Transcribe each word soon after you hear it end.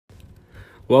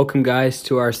Welcome, guys,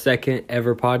 to our second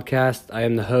ever podcast. I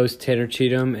am the host, Tanner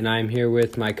Cheatham, and I am here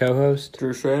with my co-host,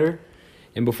 Drew Schrader.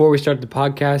 And before we start the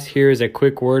podcast, here is a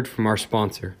quick word from our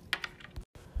sponsor.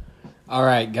 All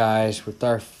right, guys, with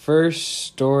our first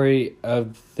story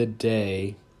of the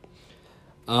day,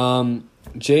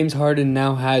 James Harden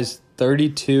now has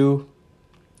 32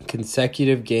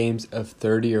 consecutive games of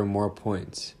 30 or more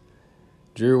points.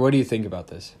 Drew, what do you think about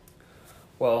this?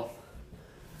 Well,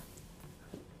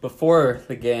 before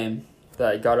the game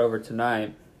that got over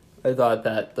tonight, I thought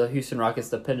that the Houston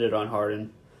Rockets depended on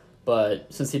Harden.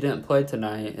 But since he didn't play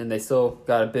tonight and they still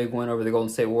got a big win over the Golden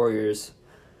State Warriors,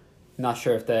 not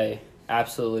sure if they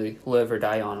absolutely live or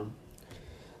die on him.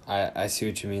 I see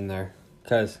what you mean there.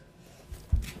 Because,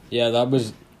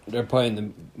 they're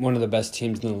playing one of the best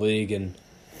teams in the league, and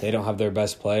they don't have their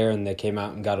best player, and they came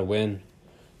out and got a win.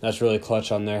 That's really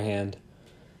clutch on their hand.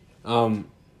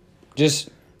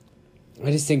 I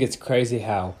just think it's crazy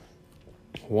how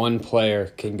one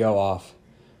player can go off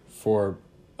for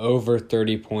over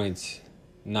 30 points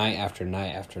night after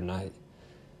night after night.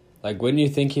 Like, wouldn't you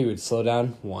think he would slow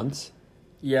down once?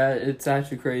 Yeah, it's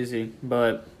actually crazy.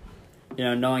 But,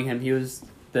 knowing him, he was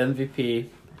the MVP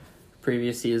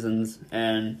previous seasons,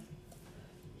 and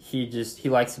he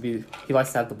likes to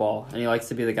have the ball, and he likes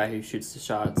to be the guy who shoots the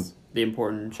shots, the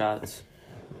important shots.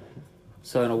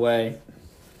 So in a way,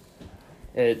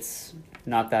 it's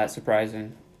not that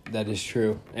surprising. That is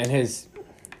true. And his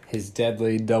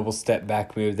deadly double step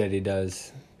back move that he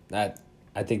does, I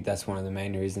think that's one of the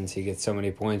main reasons he gets so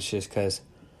many points, just because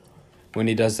when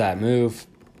he does that move,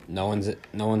 no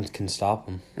one can stop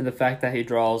him. And the fact that he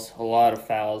draws a lot of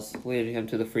fouls, leading him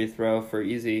to the free throw for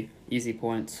easy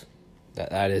points.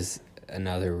 That is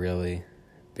another really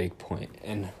big point.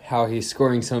 And how he's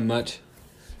scoring so much,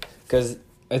 because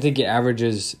I think he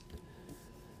averages,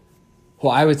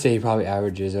 I would say he probably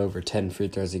averages over 10 free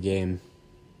throws a game.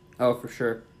 Oh, for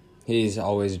sure. He's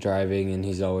always driving, and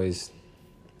he's always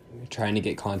trying to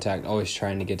get contact, always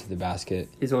trying to get to the basket.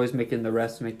 He's always making the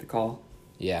refs make the call.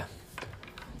 Yeah.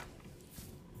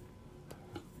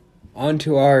 On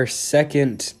to our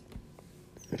second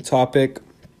topic.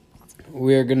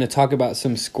 We're going to talk about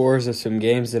some scores of some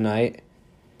games tonight.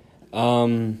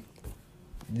 The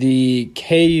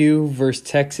KU versus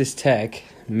Texas Tech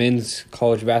men's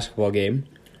college basketball game.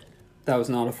 That was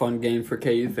not a fun game for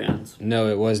KU fans. No,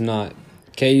 it was not.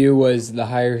 KU was the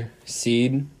higher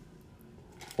seed,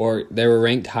 or they were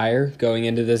ranked higher going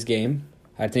into this game.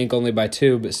 I think only by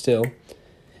 2, but still.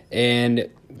 And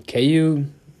KU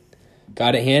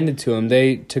got it handed to them.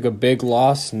 They took a big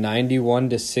loss,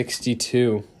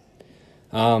 91-62.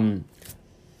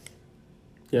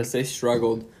 Yes, they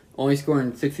struggled, only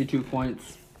scoring 62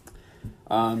 points.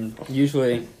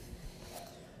 Usually,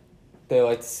 they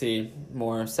like to see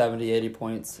more 70, 80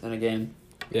 points in a game.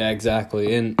 Yeah,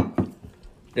 exactly. And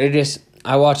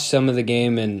I watched some of the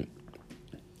game, and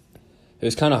it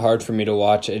was kind of hard for me to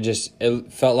watch.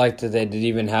 It felt like that they didn't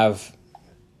even have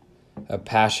a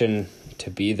passion to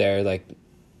be there. Like,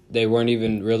 they weren't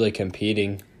even really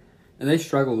competing. And they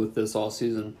struggled with this all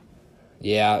season.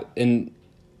 Yeah, and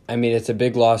I mean, it's a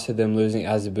big loss to them losing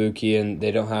Azubuike, and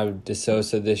they don't have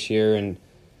DeSosa this year. And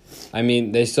I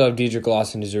mean, they still have Dedrick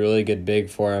Lawson, who's a really good big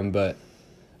for them, but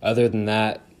other than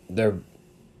that, their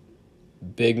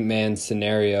big man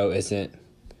scenario isn't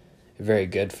very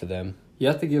good for them. You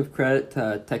have to give credit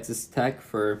to Texas Tech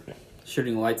for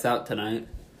shooting lights out tonight.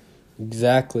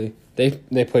 Exactly. They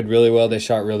played really well. They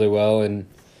shot really well, and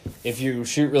if you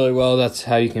shoot really well, that's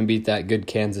how you can beat that good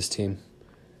Kansas team.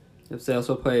 They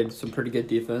also played some pretty good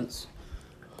defense,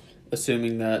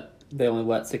 assuming that they only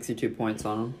let 62 points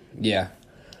on them. Yeah.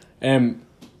 And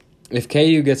if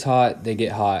KU gets hot, they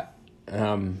get hot.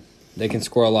 They can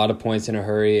score a lot of points in a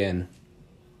hurry, and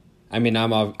I mean,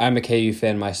 I'm a KU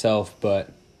fan myself,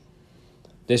 but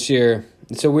this year,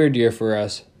 it's a weird year for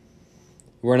us.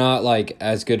 We're not like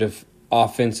as good of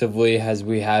offensively as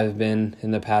we have been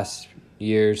in the past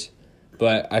years,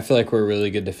 but I feel like we're a really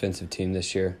good defensive team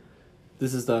this year.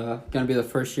 This is going to be the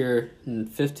first year in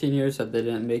 15 years that they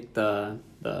didn't make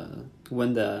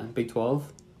win the Big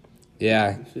 12.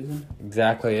 Yeah,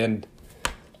 exactly, and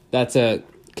that's a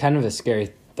kind of a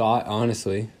scary thought,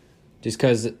 honestly, just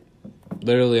because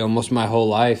literally almost my whole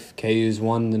life, KU's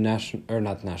won the national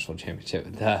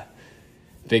championship, the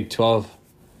Big 12,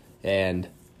 and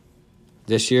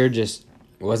this year just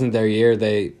wasn't their year.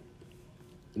 They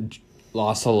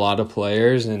lost a lot of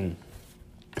players, and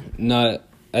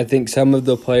I think some of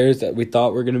the players that we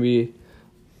thought were going to be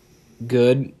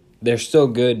good, they're still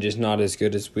good, just not as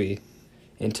good as we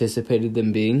anticipated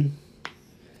them being.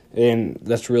 And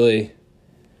that's really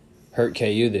hurt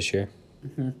KU this year.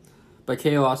 Mm-hmm. But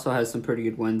KU also has some pretty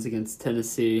good wins against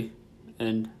Tennessee,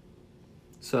 and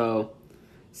so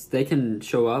they can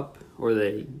show up or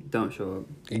they don't show up.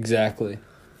 Exactly.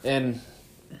 And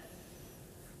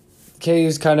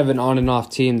KU's kind of an on and off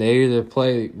team. They either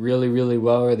play really, really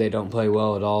well or they don't play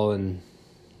well at all, and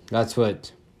that's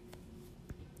what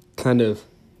kind of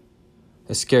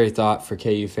a scary thought for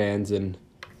KU fans. And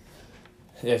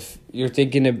if you're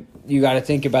thinking of, you got to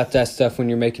think about that stuff when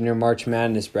you're making your March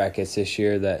Madness brackets this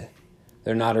year, that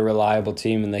they're not a reliable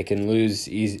team and they can lose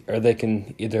easy, or they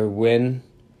can either win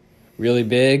really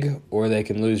big or they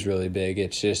can lose really big.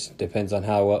 It just depends on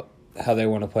how they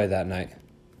want to play that night.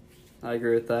 I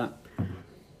agree with that.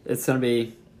 It's going to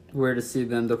be weird to see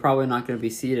them. They're probably not going to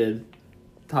be seeded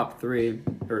top 3,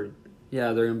 or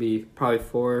they're going to be probably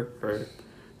 4 or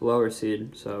lower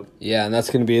seed. So yeah, and that's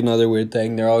going to be another weird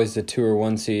thing. They're always the 2 or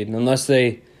 1 seed unless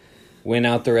they win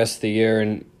out the rest of the year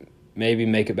and maybe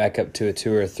make it back up to a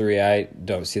 2 or 3. I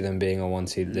don't see them being a 1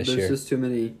 seed this year. There's just too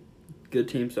many good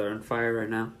teams that are on fire right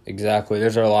now. Exactly.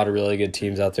 There's a lot of really good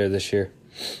teams out there this year.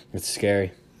 It's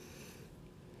scary.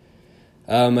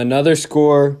 Another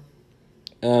score,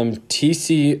 unranked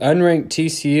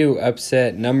TCU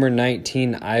upset number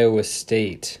 19 Iowa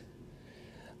State.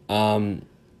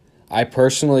 I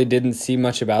personally didn't see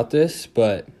much about this,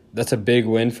 but that's a big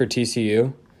win for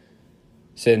TCU.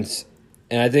 And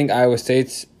I think Iowa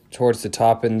State's towards the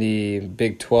top in the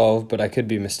Big 12, but I could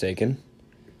be mistaken.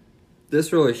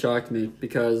 This really shocked me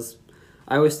because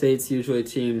Iowa State's usually a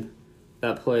team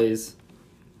that plays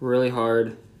really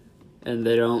hard, and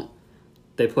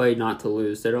they play not to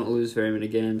lose. They don't lose very many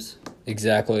games.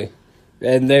 Exactly.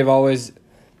 And they're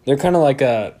kind of like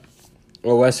a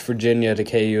West Virginia to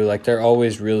KU. Like, they're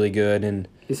always really good. And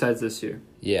besides this year.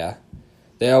 Yeah.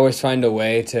 They always find a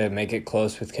way to make it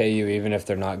close with KU, even if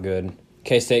they're not good.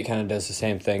 K-State kind of does the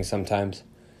same thing sometimes.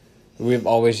 We've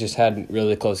always just had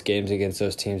really close games against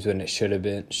those teams when it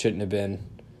shouldn't have been.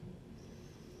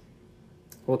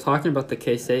 Well, talking about the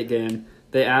K-State game,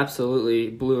 they absolutely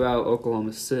blew out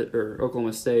Oklahoma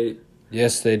State.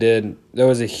 Yes, they did. That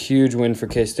was a huge win for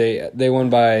K-State. They won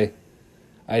by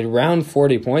around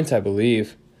 40 points, I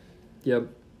believe. Yep,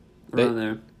 around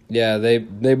there. Yeah, they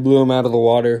blew them out of the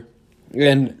water.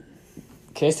 And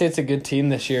K-State's a good team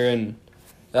this year, and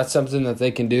that's something that they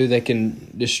can do. They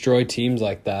can destroy teams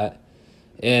like that.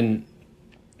 And,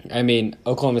 I mean,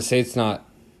 Oklahoma State's not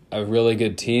a really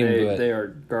good team. But they are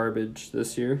garbage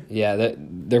this year. Yeah,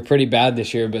 they're pretty bad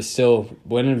this year, but still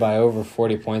winning by over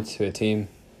 40 points to a team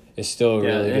is still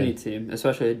really good. Any team,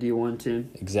 especially a D1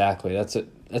 team. Exactly. That's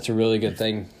a really good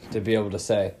thing to be able to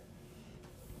say.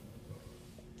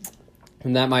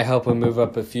 And that might help them move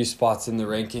up a few spots in the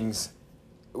rankings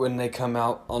when they come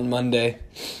out on Monday.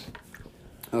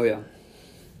 Oh, yeah.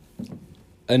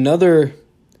 Another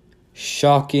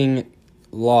shocking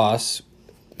loss.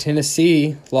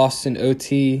 Tennessee lost in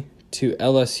OT to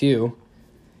LSU,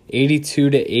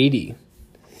 82-80.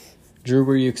 Drew,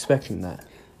 were you expecting that?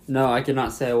 No, I could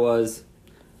not say I was,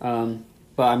 but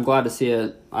I'm glad to see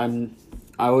it. I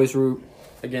always root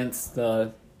against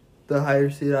the higher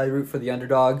seed. I root for the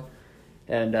underdog,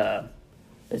 and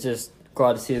it's just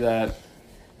glad to see that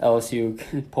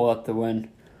LSU pull out the win.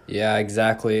 Yeah,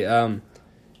 exactly.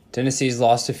 Tennessee's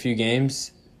lost a few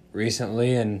games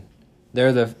recently, and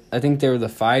I think they were the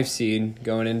 5 seed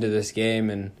going into this game,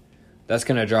 and that's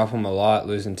going to drop them a lot,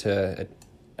 losing to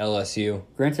LSU.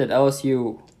 Granted,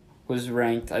 LSU was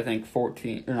ranked, I think,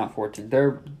 14. Or not 14.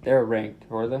 They're ranked,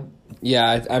 were they?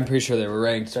 Yeah, I'm pretty sure they were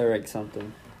ranked. They're ranked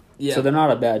something. Yeah. So they're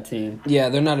not a bad team. Yeah,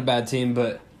 they're not a bad team,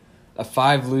 but a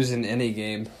 5 losing any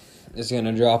game is going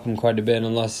to drop them quite a bit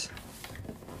unless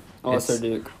they're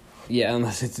Duke. Yeah,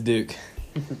 unless it's Duke.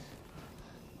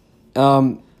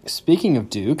 Speaking of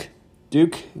Duke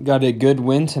got a good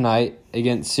win tonight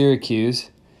against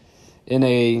Syracuse in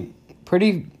a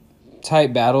pretty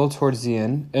tight battle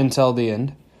until the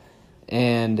end.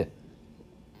 And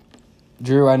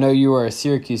Drew, I know you are a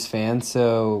Syracuse fan,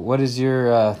 so what is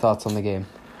your thoughts on the game?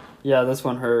 Yeah, this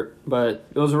one hurt, but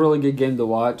it was a really good game to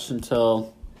watch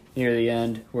until near the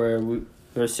end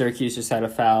where Syracuse just had a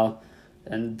foul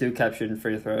and Duke kept shooting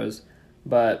free throws.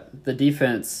 But the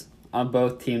defense on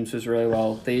both teams was really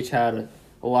well. They each had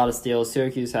a lot of steals.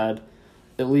 Syracuse had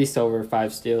at least over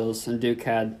 5 steals, and Duke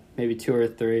had maybe 2 or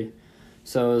 3.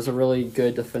 So it was a really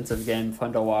good defensive game,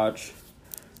 fun to watch.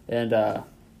 And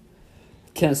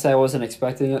can't say I wasn't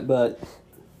expecting it, but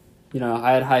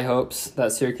I had high hopes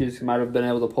that Syracuse might have been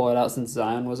able to pull it out since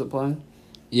Zion wasn't playing.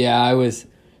 Yeah, I was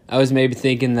maybe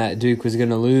thinking that Duke was going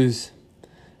to lose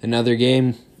another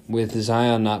game with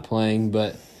Zion not playing,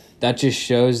 but that just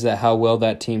shows that how well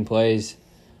that team plays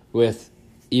with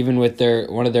even with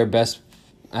one of their best,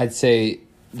 I'd say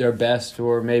their best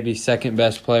or maybe second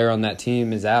best player on that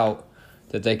team is out,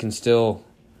 that they can still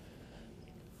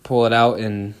pull it out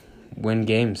and win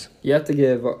games. You have to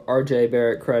give R.J.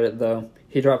 Barrett credit, though.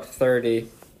 He dropped 30,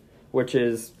 which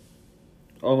is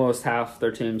almost half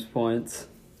their team's points.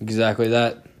 Exactly.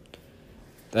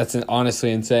 That's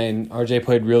honestly insane. RJ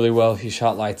played really well. He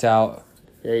shot lights out.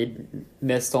 Yeah, he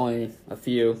missed only a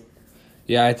few.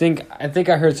 Yeah, I think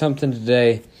I heard something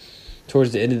today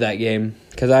towards the end of that game,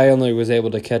 because I only was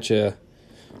able to catch a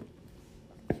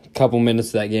couple minutes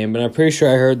of that game, but I'm pretty sure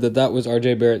I heard that was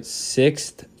RJ Barrett's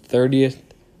 6th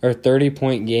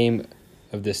 30-point game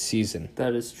of this season.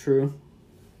 That is true.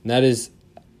 And that is,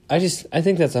 I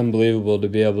think that's unbelievable to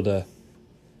be able to.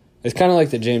 It's kind of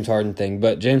like the James Harden thing,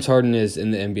 but James Harden is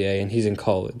in the NBA and he's in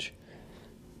college.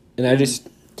 And I just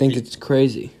think it's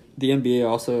crazy. The NBA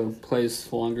also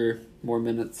plays longer, more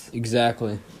minutes.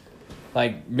 Exactly.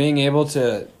 Like, being able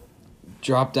to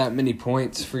drop that many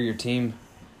points for your team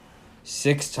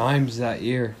 6 times that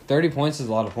year. 30 points is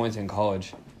a lot of points in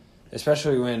college,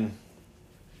 especially when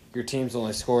your team's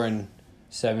only scoring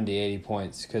 70, 80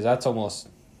 points, because that's almost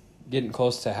getting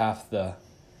close to half the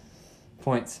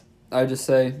points. I just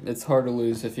say it's hard to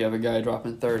lose if you have a guy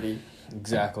dropping 30.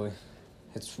 Exactly.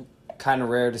 It's kind of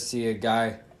rare to see a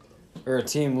guy or a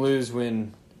team lose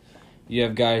when you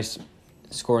have guys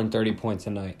scoring 30 points a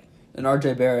night. And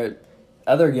R.J. Barrett,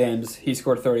 other games, he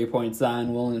scored 30 points.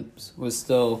 Zion Williams was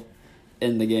still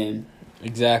in the game.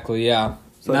 Exactly, yeah.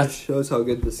 So that shows how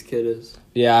good this kid is.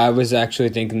 Yeah, I was actually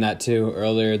thinking that too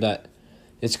earlier, that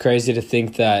it's crazy to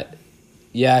think that,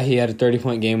 yeah, he had a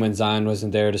 30-point game when Zion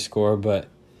wasn't there to score, but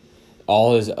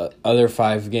all his other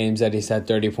 5 games that he's had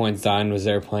 30 points, Zion was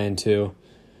there playing too.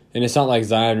 And it's not like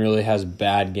Zion really has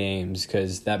bad games,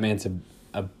 because that man's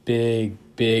a big,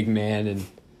 big man, and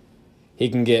he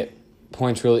can get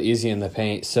points really easy in the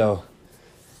paint. So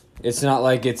it's not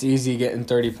like it's easy getting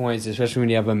 30 points, especially when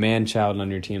you have a man-child on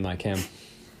your team like him.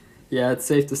 Yeah, it's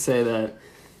safe to say that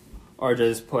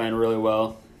RJ's playing really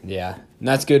well. Yeah, and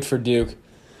that's good for Duke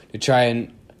to try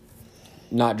and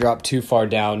not drop too far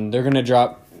down. They're going to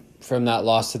drop from that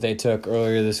loss that they took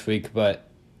earlier this week, but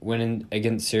winning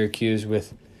against Syracuse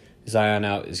with Zion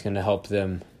out is going to help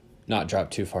them not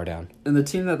drop too far down. And the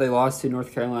team that they lost to,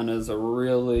 North Carolina, is a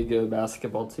really good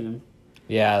basketball team.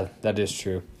 Yeah, that is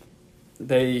true.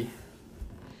 They're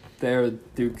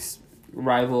Duke's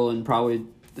rival and probably,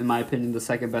 in my opinion, the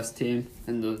second best team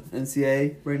in the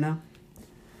NCAA right now.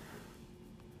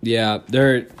 Yeah,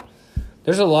 there's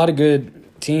a lot of good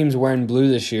teams wearing blue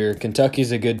this year.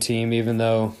 Kentucky's a good team, even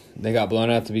though they got blown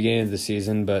out at the beginning of the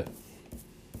season, but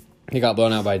they got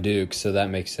blown out by Duke, so that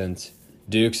makes sense.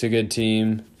 Duke's a good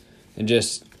team, and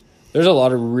just there's a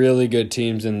lot of really good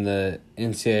teams in the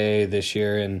NCAA this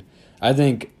year, and I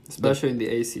think especially in the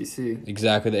ACC.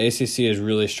 Exactly, the ACC is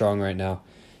really strong right now,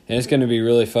 and it's going to be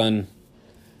really fun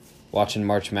watching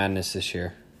March Madness this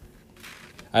year.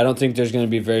 I don't think there's going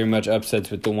to be very much upsets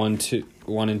with the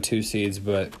 1 and 2 seeds,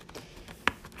 but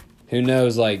who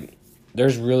knows? Like,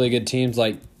 there's really good teams.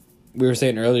 Like we were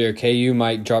saying earlier, KU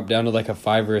might drop down to like a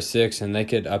 5 or a 6, and they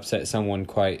could upset someone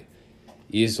quite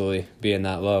easily, being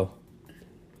that low.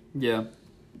 Yeah.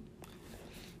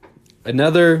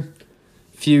 Another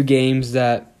few games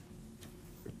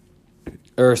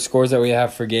or scores that we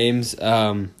have for games.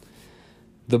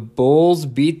 The Bulls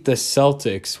beat the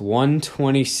Celtics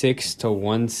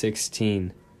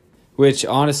 126-116, which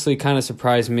honestly kind of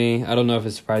surprised me. I don't know if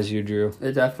it surprised you, Drew.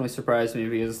 It definitely surprised me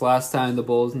because last time the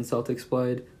Bulls and Celtics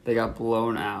played, they got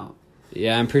blown out.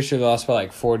 Yeah, I'm pretty sure they lost by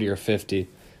like 40 or 50.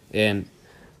 And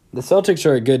the Celtics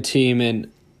are a good team,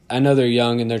 and I know they're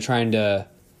young and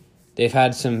they've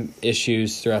had some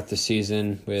issues throughout the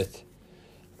season with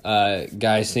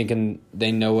guys thinking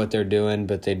they know what they're doing,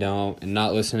 but they don't, and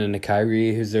not listening to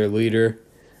Kyrie, who's their leader.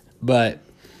 But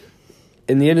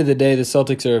in the end of the day, the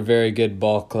Celtics are a very good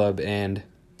ball club, and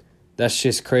that's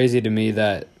just crazy to me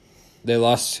that they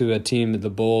lost to a team,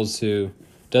 the Bulls, who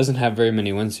doesn't have very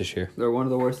many wins this year. They're one of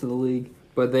the worst in the league,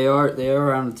 but they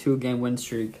are on a 2-game win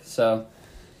streak, so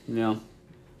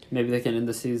maybe they can end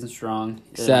the season strong.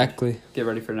 Exactly. Get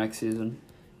ready for next season.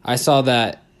 I saw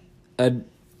that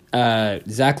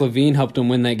Zach LaVine helped him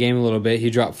win that game a little bit. He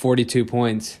dropped 42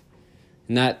 points.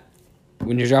 And that,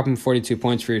 when you're dropping 42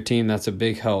 points for your team, that's a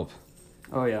big help.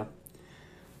 Oh, yeah.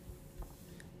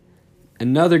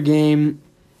 Another game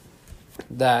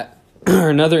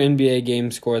another NBA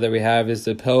game score that we have is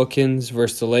the Pelicans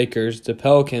versus the Lakers. The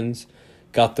Pelicans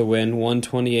got the win,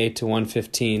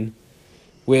 128-115,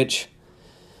 which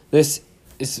this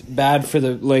is bad for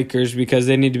the Lakers because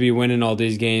they need to be winning all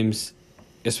these games,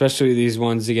 especially these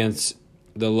ones against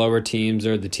the lower teams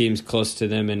or the teams close to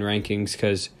them in rankings,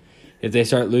 because if they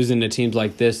start losing to teams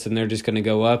like this, then they're just going to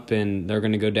go up and they're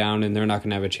going to go down, and they're not going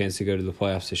to have a chance to go to the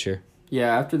playoffs this year.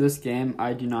 Yeah, after this game,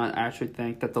 I do not actually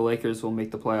think that the Lakers will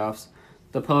make the playoffs.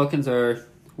 The Pelicans are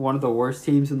one of the worst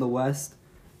teams in the West,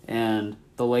 and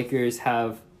the Lakers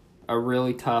have a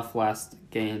really tough last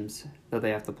games that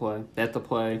they have to play. They have to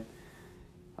play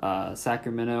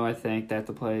Sacramento, I think. They have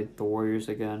to play the Warriors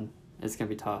again. It's going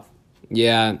to be tough.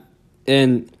 Yeah,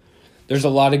 and there's a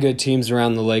lot of good teams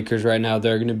around the Lakers right now.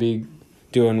 They're going to be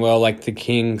doing well, like the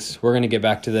Kings. We're going to get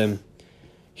back to them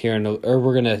here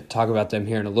we're going to talk about them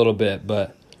here in a little bit.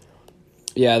 But,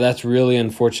 yeah, that's really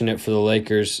unfortunate for the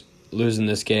Lakers losing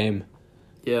this game.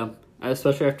 Yeah,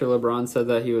 especially after LeBron said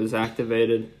that he was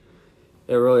activated.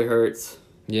 It really hurts.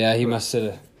 Yeah, he must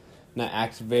have not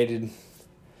activated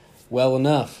well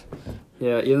enough.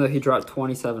 Yeah, even though he dropped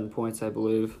 27 points, I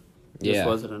believe. Just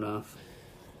wasn't enough.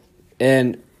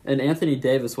 And Anthony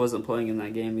Davis wasn't playing in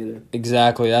that game either.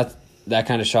 Exactly. That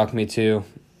kind of shocked me too.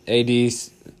 AD,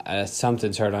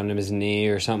 something's hurt on his knee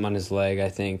or something on his leg, I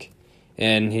think.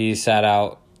 And he sat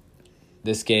out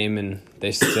this game, and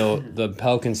the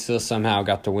Pelicans still somehow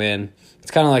got the win.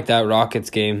 It's kind of like that Rockets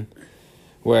game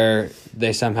where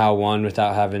they somehow won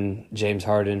without having James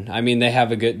Harden. I mean, they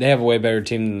have a way better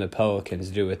team than the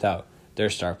Pelicans do without their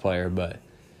star player, but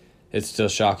it's still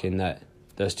shocking that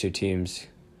those two teams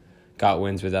got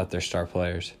wins without their star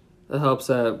players. It helps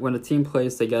that when a team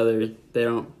plays together, they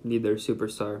don't need their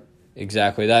superstar.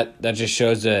 Exactly. That just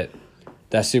shows that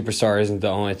superstar isn't the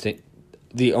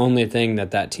only thing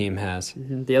that team has.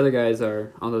 Mm-hmm. The other guys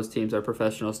on those teams are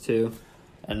professionals too,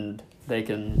 and they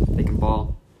can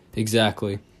ball.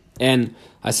 Exactly. And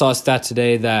I saw a stat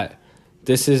today that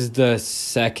this is the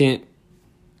second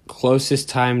closest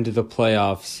time to the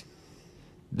playoffs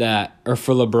or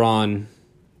for LeBron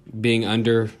being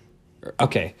under.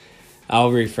 Okay,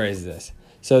 I'll rephrase this.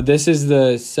 So this is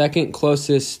the second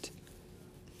closest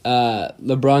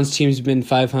LeBron's team's been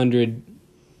 500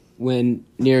 when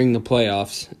nearing the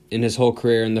playoffs in his whole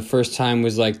career, and the first time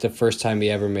was like the first time he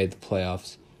ever made the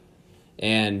playoffs.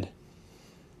 And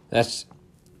that's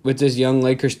with this young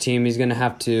Lakers team, he's going to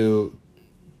have to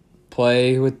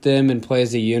play with them and play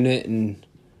as a unit, and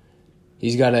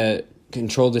he's got to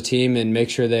control the team and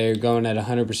make sure they're going at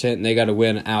 100%, and they got to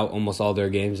win out almost all their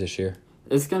games this year.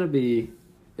 It's gonna be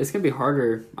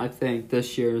harder, I think,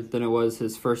 this year than it was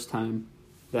his first time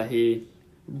that he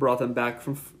brought them back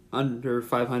from under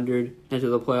 500 into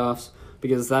the playoffs,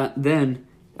 because then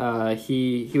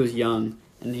he was young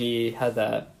and he had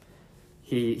that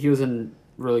he was in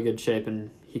really good shape and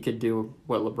he could do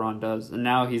what LeBron does, and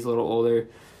now he's a little older,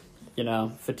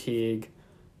 fatigue,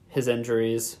 his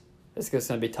injuries. It's going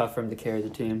to be tough for him to carry the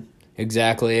team.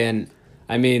 Exactly, and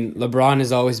I mean, LeBron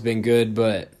has always been good,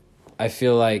 but I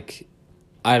feel like,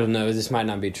 I don't know, this might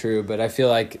not be true, but I feel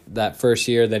like that first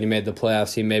year that he made the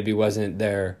playoffs, he maybe wasn't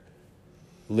their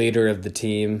leader of the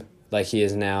team like he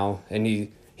is now, and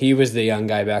he was the young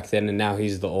guy back then, and now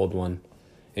he's the old one,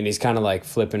 and he's kind of like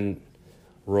flipping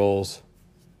roles.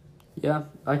 Yeah,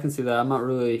 I can see that. I'm not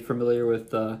really familiar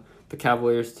with the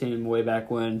Cavaliers team way back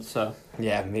when, so.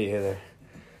 Yeah, me either.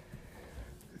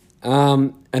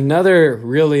 Another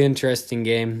really interesting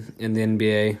game in the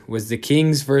NBA was the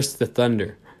Kings versus the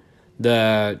Thunder.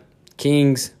 The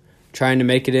Kings, trying to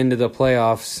make it into the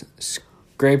playoffs,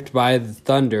 scraped by the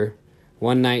Thunder,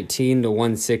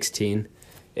 119-116.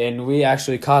 And we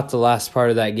actually caught the last part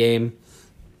of that game.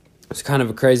 It's kind of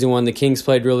a crazy one. The Kings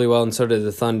played really well, and so did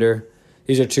the Thunder.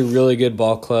 These are two really good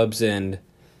ball clubs. And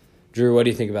Drew, what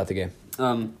do you think about the game?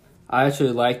 I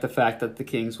actually like the fact that the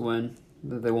Kings won.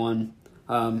 That they won.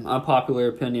 Unpopular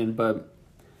opinion, but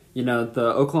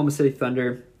the Oklahoma City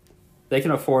Thunder, they can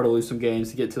afford to lose some games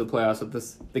to get to the playoffs.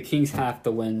 But the Kings have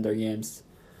to win their games,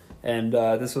 and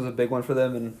this was a big one for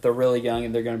them. And they're really young,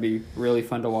 and they're going to be really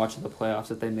fun to watch in the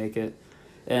playoffs if they make it.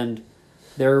 And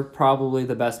they're probably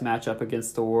the best matchup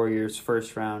against the Warriors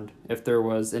first round if there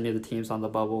was any of the teams on the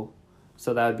bubble.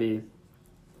 So that would be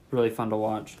really fun to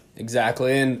watch.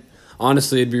 Exactly, and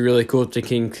honestly, it'd be really cool if the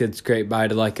Kings could scrape by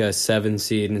to like a 7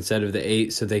 seed instead of the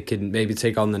 8, so they could maybe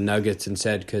take on the Nuggets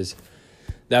instead, because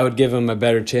that would give them a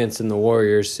better chance than the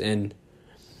Warriors. And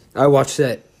I watched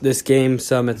this game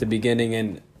some at the beginning,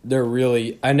 and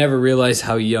I never realized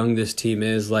how young this team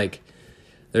is. Like,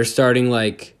 they're starting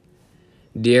like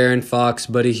De'Aaron Fox,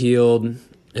 Buddy Hield, and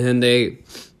then they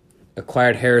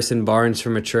acquired Harrison Barnes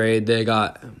from a trade. They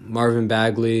got Marvin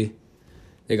Bagley,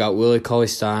 they got Willie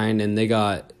Cauley-Stein, and they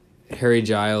got Harry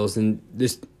Giles, and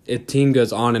this team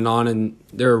goes on, and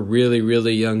they're a really,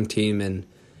 really young team, and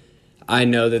I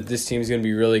know that this team is going to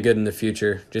be really good in the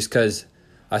future just because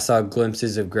I saw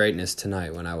glimpses of greatness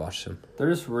tonight when I watched them. They're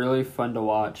just really fun to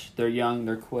watch. They're young,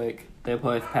 they're quick, they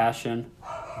play with passion.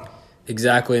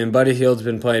 Exactly, and Buddy Hield's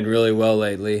been playing really well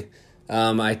lately.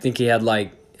 I think he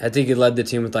led the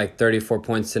team with 34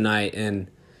 points tonight,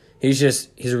 and he's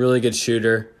a really good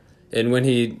shooter. And when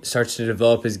he starts to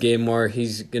develop his game more,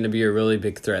 he's going to be a really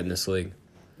big threat in this league.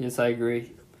 Yes, I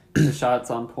agree. The shot's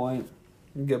on point.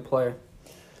 Good player.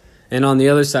 And on the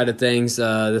other side of things,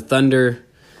 the Thunder,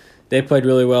 they played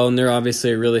really well, and they're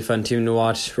obviously a really fun team to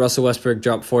watch. Russell Westbrook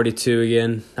dropped 42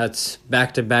 again. That's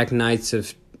back-to-back nights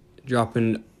of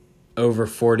dropping over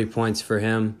 40 points for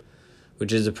him,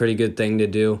 which is a pretty good thing to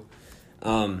do.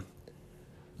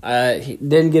 He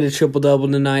didn't get a triple-double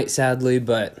tonight, sadly,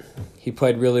 but he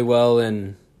played really well,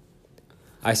 and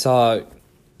I saw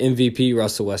MVP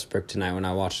Russell Westbrook tonight when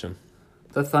I watched him.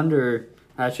 The Thunder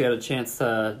actually had a chance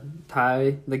to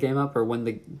tie the game up or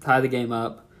tie the game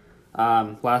up.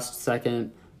 Last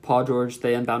second, Paul George,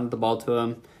 they inbounded the ball to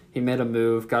him. He made a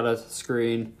move, got a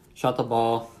screen, shot the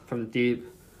ball from the deep,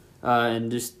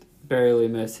 and just barely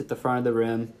missed, hit the front of the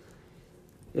rim.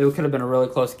 It could have been a really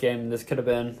close game. This could have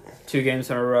been 2 games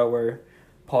in a row where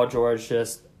Paul George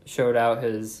just showed out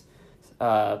his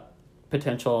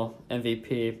potential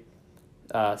MVP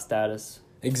status.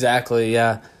 Exactly,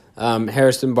 yeah.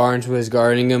 Harrison Barnes was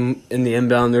guarding him in the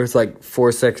inbound. There was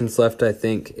 4 seconds left, I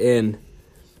think, and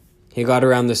he got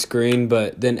around the screen,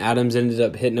 but then Adams ended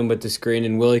up hitting him with the screen,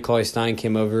 and Willie Cauley-Stein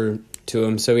came over to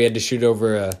him, so he had to shoot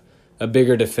over a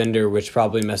bigger defender, which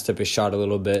probably messed up his shot a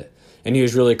little bit. And he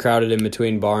was really crowded in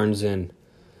between Barnes and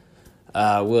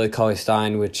Willie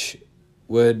Cauley-Stein, which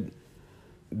would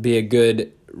be a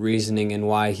good reasoning in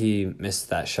why he missed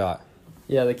that shot.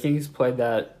 Yeah, the Kings played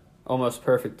that almost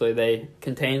perfectly. They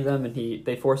contained them, and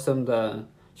they forced them to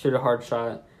shoot a hard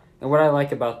shot. And what I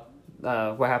like about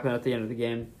what happened at the end of the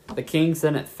game, the Kings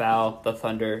didn't foul the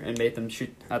Thunder and made them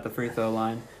shoot at the free throw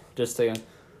line just to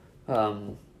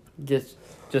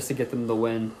get them the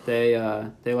win. They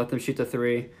let them shoot the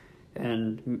 3,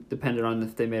 and depended on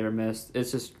if they made or missed.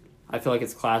 It's just, I feel like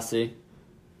it's classy.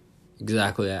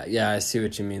 Exactly. Yeah, I see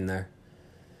what you mean there.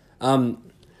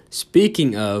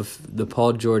 Speaking of the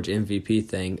Paul George MVP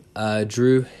thing,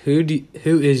 Drew,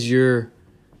 who is your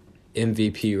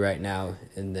MVP right now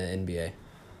in the NBA?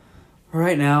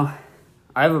 Right now,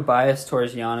 I have a bias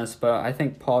towards Giannis, but I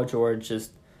think Paul George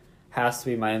just has to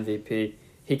be my MVP.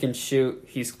 He can shoot.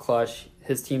 He's clutch.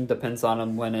 His team depends on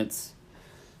him when it's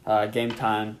game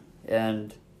time.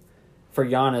 And for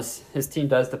Giannis, his team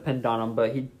does depend on him,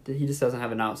 but he just doesn't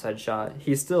have an outside shot.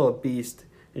 He's still a beast,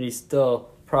 and he's still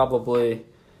probably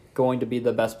going to be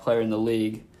the best player in the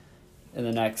league in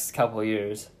the next couple of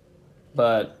years.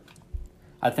 But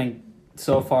I think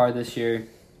so far this year,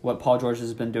 what Paul George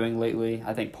has been doing lately,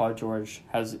 I think Paul George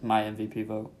has my MVP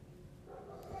vote.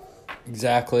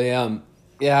 Exactly.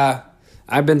 Yeah,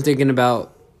 I've been thinking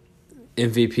about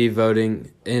MVP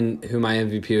voting and who my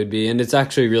MVP would be, and it's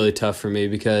actually really tough for me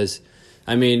because,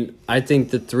 I think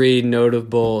the 3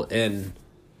 notable and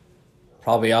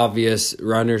probably obvious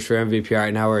runners for MVP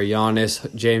right now are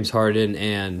Giannis, James Harden,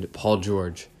 and Paul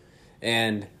George.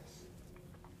 And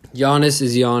Giannis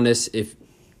is Giannis. If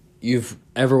you've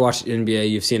ever watched NBA,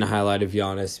 you've seen a highlight of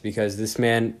Giannis because this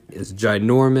man is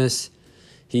ginormous.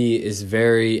 He is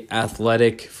very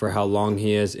athletic for how long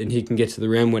he is, and he can get to the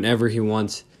rim whenever he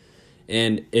wants.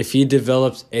 And if he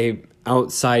develops a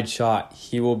outside shot,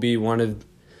 he will be one of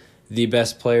the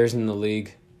best players in the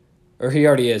league. Or he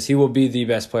already is. He will be the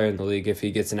best player in the league if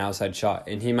he gets an outside shot.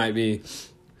 And he might be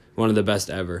one of the best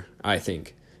ever, I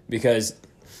think. Because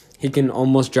he can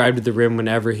almost drive to the rim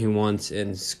whenever he wants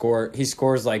and score. He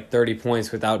scores 30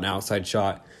 points without an outside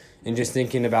shot. And just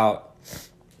thinking about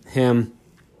him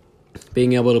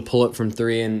being able to pull up from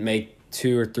 3 and make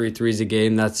 2 or 3 threes a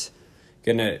game, that's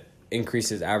going to increase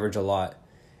his average a lot.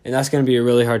 And that's going to be a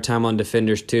really hard time on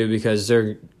defenders too because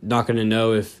they're not going to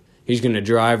know if he's going to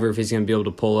drive or if he's going to be able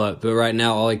to pull up. But right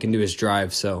now, all he can do is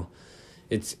drive. So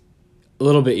it's a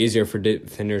little bit easier for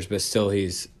defenders, but still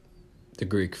he's the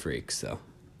Greek freak. So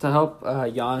to help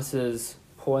Giannis's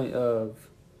point of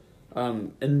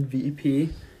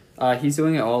MVP, he's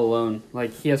doing it all alone.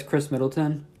 He has Chris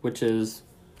Middleton,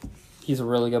 he's a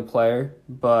really good player.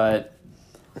 But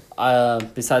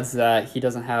besides that, he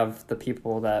doesn't have the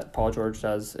people that Paul George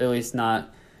does, at least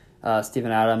not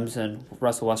Steven Adams and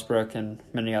Russell Westbrook and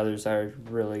many others are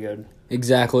really good.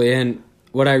 Exactly, and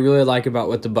what I really like about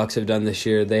what the Bucks have done this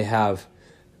year, they have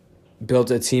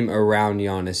built a team around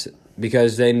Giannis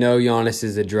because they know Giannis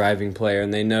is a driving player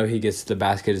and they know he gets to the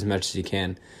basket as much as he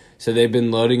can. So they've been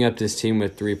loading up this team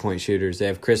with 3-point shooters. They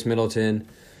have Chris Middleton,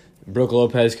 Brook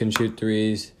Lopez can shoot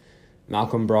threes,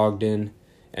 Malcolm Brogdon,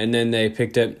 And then they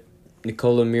picked up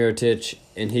Nikola Mirotic,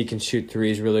 and he can shoot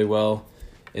threes really well.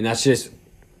 And that's just,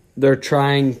 they're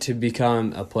trying to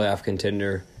become a playoff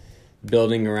contender,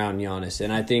 building around Giannis.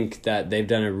 And I think that they've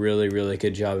done a really, really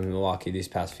good job in Milwaukee these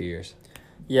past few years.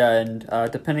 Yeah,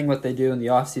 and depending what they do in the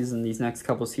offseason, these next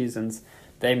couple seasons,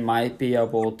 they might be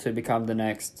able to become the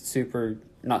next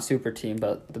not super team,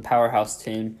 but the powerhouse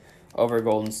team over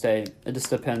Golden State. It just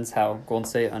depends how Golden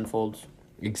State unfolds.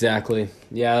 Exactly.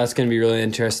 Yeah, that's going to be really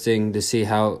interesting to see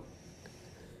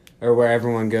where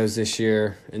everyone goes this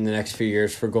year in the next few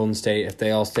years for Golden State, if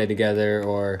they all stay together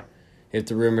or if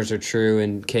the rumors are true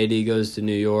and KD goes to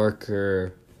New York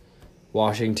or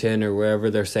Washington or wherever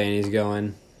they're saying he's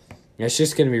going. It's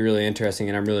just going to be really interesting,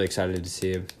 and I'm really excited to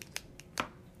see him.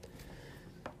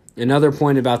 Another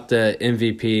point about the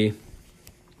MVP,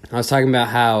 I was talking about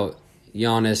how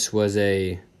Giannis was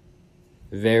a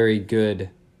very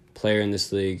good player in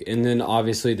this league. And then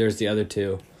obviously there's the other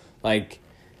two. Like,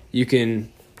 you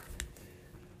can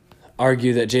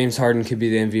argue that James Harden could be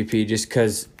the MVP just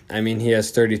because, I mean, he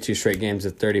has 32 straight games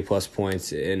of 30-plus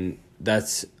points, and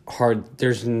that's hard.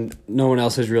 There's no one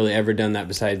else has really ever done that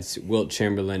besides Wilt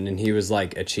Chamberlain, and he was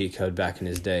like a cheat code back in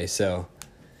his day. So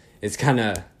it's kind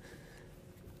of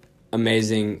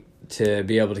amazing to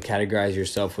be able to categorize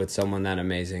yourself with someone that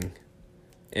amazing.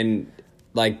 And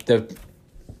like the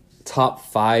top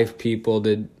 5 people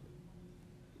did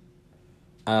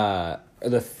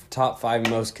the top 5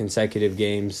 most consecutive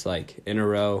games like in a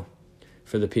row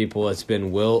for the people, it's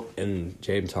been Wilt and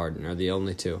James Harden are the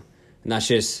only two. And that's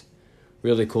just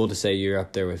really cool to say you're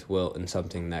up there with Wilt in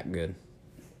something that good.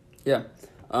 Yeah.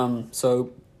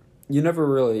 So you never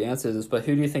really answered this, but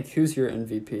who's your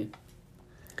MVP?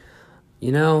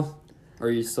 You know, or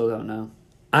you still don't know?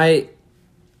 I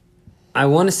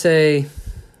want to say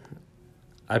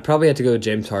I'd probably have to go with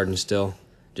James Harden still,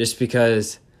 just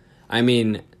because, I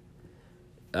mean,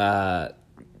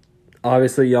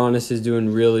 obviously Giannis is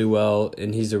doing really well,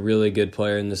 and he's a really good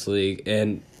player in this league,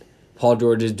 and Paul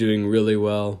George is doing really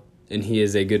well, and he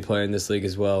is a good player in this league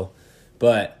as well.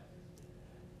 But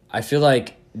I feel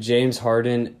like James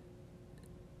Harden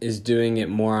is doing it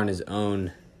more on his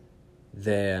own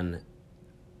than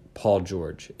Paul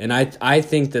George. And I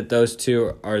think that those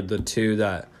two are the two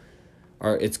that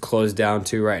it's closed down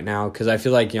to right now, because I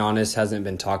feel like Giannis hasn't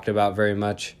been talked about very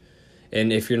much.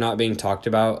 And if you're not being talked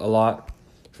about a lot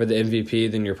for the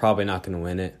MVP, then you're probably not going to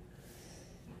win it.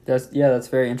 That's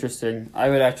very interesting. I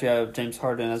would actually have James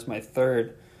Harden as my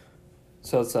third.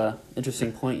 So it's an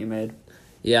interesting point you made.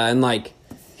 Yeah, and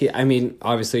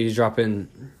obviously he's dropping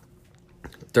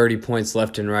 30 points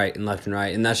left and right, and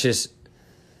that's just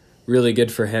really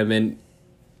good for him. And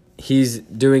he's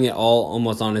doing it all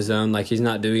almost on his own. Like, he's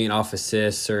not doing it off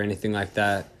assists or anything like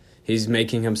that. He's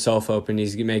making himself open.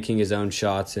 He's making his own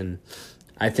shots, and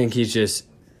I think he's just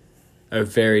a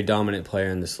very dominant player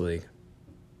in this league.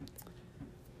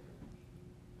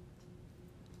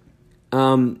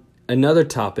 Another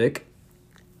topic.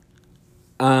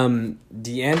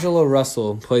 D'Angelo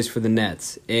Russell plays for the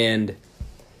Nets, and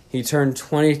he turned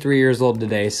 23 years old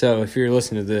today. So if you're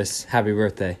listening to this, happy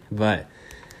birthday. But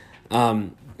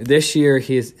this year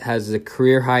he has a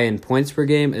career high in points per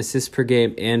game, assists per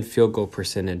game, and field goal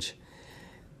percentage.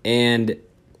 And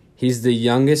he's the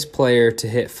youngest player to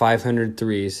hit 500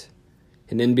 threes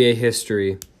in NBA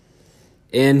history.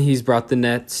 And he's brought the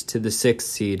Nets to the 6th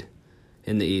seed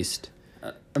in the East.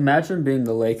 Imagine being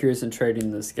the Lakers and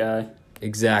trading this guy.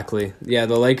 Exactly. Yeah,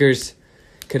 the Lakers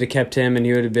could have kept him, and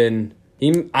he would have been...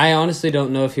 I honestly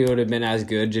don't know if he would have been as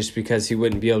good, just because he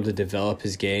wouldn't be able to develop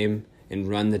his game and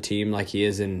run the team like he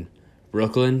is in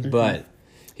Brooklyn, but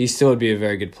he still would be a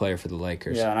very good player for the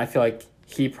Lakers. Yeah, and I feel like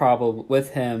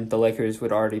with him, the Lakers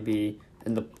would already be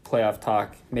in the playoff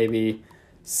talk, maybe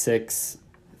 6,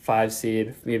 5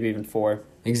 seed, maybe even 4.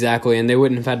 Exactly, and they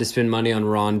wouldn't have had to spend money on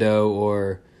Rondo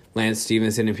or Lance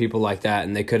Stevenson and people like that,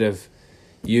 and they could have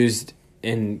used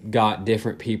and got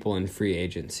different people in free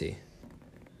agency.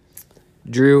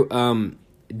 Drew,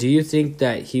 do you think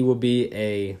that he will be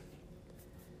a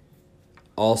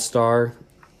all-star?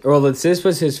 Well, this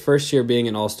was his first year being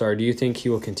an all-star. Do you think he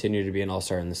will continue to be an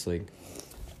all-star in this league?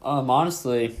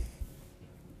 Honestly,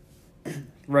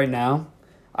 right now,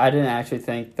 I didn't actually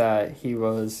think that he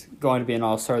was going to be an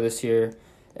all-star this year,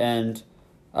 and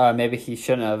maybe he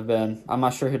shouldn't have been. I'm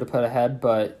not sure who to put ahead,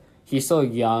 but he's still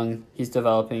young. He's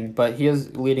developing, but he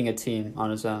is leading a team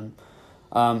on his own.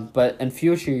 But in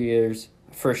future years,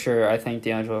 for sure, I think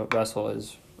D'Angelo Russell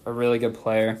is a really good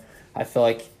player. I feel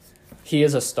like he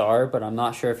is a star, but I'm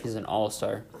not sure if he's an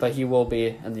all-star. But he will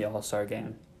be in the all-star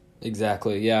game.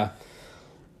 Exactly, yeah.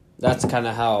 That's kind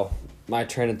of how my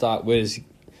train of thought was.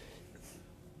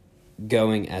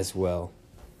 going as well.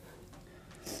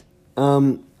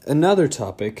 Another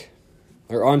topic,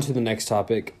 or on to the next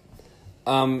topic.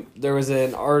 There was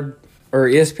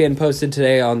ESPN posted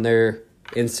today on their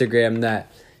Instagram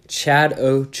that Chad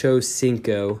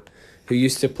Ochocinco, who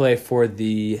used to play for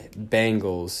the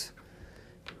Bengals,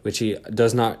 which he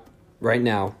does not right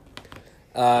now,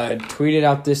 tweeted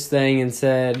out this thing and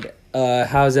said,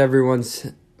 how's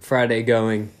everyone's Friday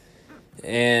going?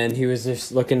 And he was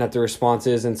just looking at the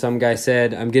responses, and some guy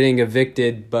said, I'm getting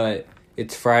evicted, but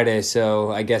it's Friday,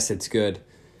 so I guess it's good.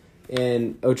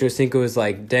 And Ochocinco was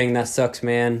like, dang, that sucks,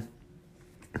 man.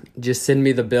 Just send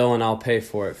me the bill and I'll pay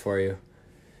for it for you.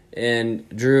 And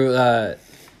Drew,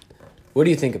 what do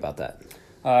you think about that?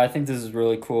 I think this is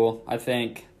really cool. I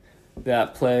think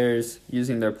that players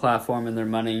using their platform and their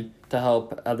money to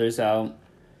help others out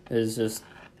is just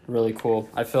really cool.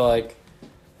 I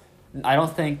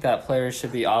don't think that players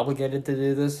should be obligated to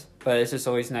do this, but it's just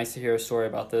always nice to hear a story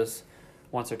about this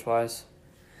once or twice.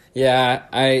 Yeah,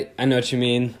 I know what you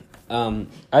mean.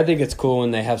 I think it's cool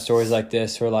when they have stories like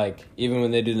this, or like even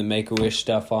when they do the Make-A-Wish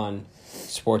stuff on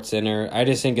SportsCenter. I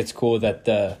just think it's cool that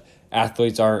the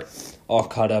athletes aren't all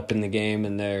caught up in the game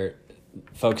and they're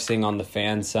focusing on the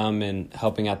fans some and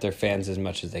helping out their fans as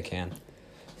much as they can.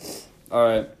 All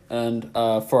right, and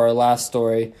for our last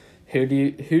story,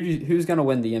 who's going to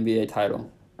win the NBA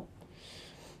title?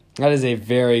 That is a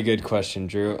very good question,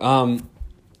 Drew.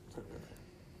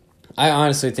 I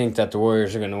honestly think that the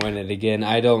Warriors are going to win it again.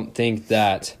 I don't think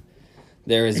that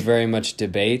there is very much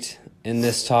debate in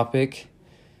this topic,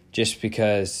 just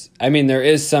because, there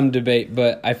is some debate,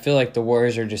 but I feel like the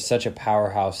Warriors are just such a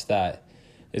powerhouse that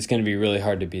it's going to be really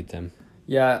hard to beat them.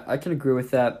 Yeah, I can agree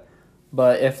with that,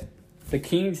 but if the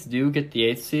Kings do get the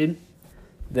 8th seed,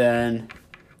 then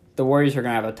the Warriors are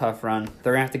going to have a tough run.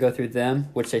 They're going to have to go through them,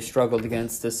 which they struggled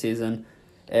against this season,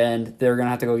 and they're going to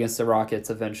have to go against the Rockets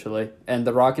eventually. And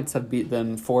the Rockets have beat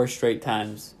them 4 straight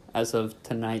times as of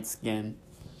tonight's game.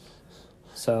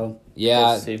 So, yeah,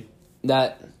 we'll see.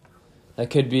 That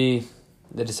could be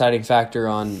the deciding factor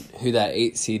on who that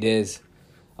 8th seed is,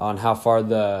 on how far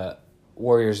the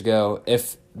Warriors go.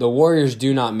 If the Warriors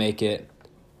do not make it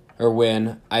or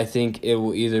win, I think it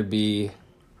will either be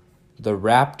the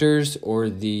Raptors or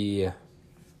the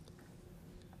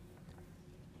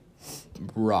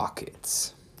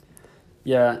Rockets.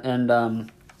 Yeah,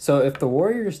 and so if the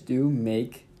Warriors do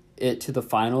make it to the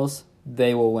finals,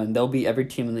 they will win. They'll beat every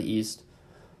team in the East.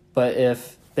 But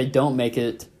if they don't make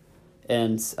it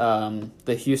and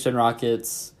the Houston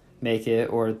Rockets make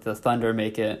it or the Thunder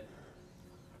make it,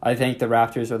 I think the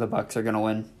Raptors or the Bucks are going to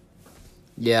win.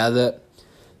 Yeah, the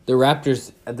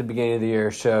Raptors at the beginning of the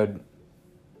year showed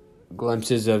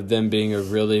glimpses of them being a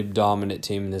really dominant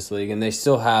team in this league, and they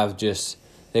still have, just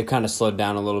they've kind of slowed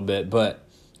down a little bit, but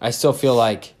I still feel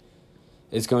like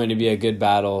it's going to be a good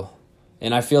battle.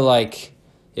 And I feel like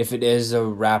if it is a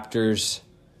Raptors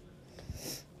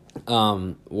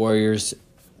Warriors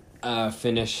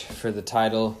finish for the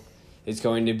title, it's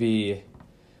going to be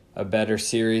a better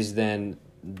series than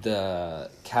the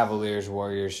Cavaliers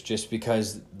Warriors, just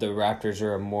because the Raptors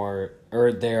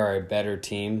are they are a better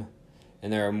team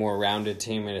and they're a more rounded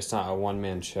team, and it's not a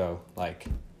one-man show like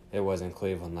it was in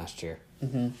Cleveland last year.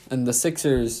 Mm-hmm. And the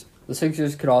Sixers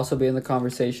could also be in the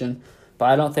conversation, but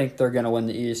I don't think they're going to win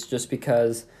the East just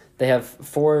because they have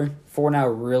four now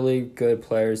really good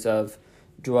players of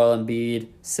Joel Embiid,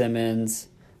 Simmons,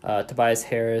 Tobias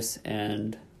Harris,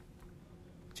 and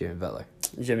Jimmy Butler.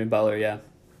 Jimmy Butler, yeah,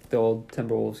 the old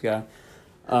Timberwolves guy.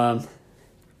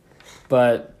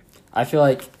 But I feel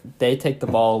like they take the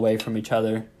ball away from each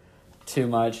other too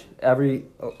much.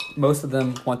 Most of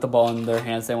them want the ball in their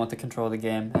hands. They want to control the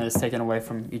game, and it's taken away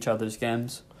from each other's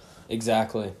games.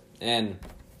 Exactly. And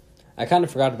I kind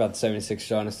of forgot about the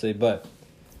 76ers, honestly, but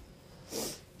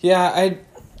yeah,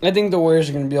 I think the Warriors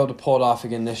are going to be able to pull it off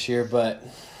again this year, but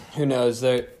who knows?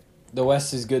 The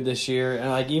West is good this year,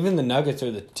 and even the Nuggets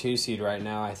are the 2 seed right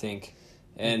now, I think.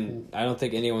 And I don't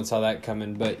think anyone saw that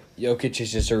coming, but Jokic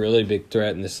is just a really big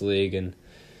threat in this league, and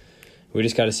we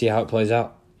just got to see how it plays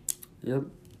out. Yep.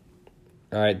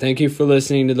 All right, thank you for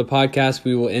listening to the podcast.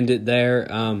 We will end it there.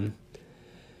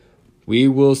 We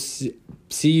will see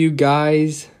you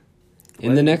guys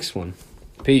in the next one.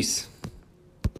 Peace.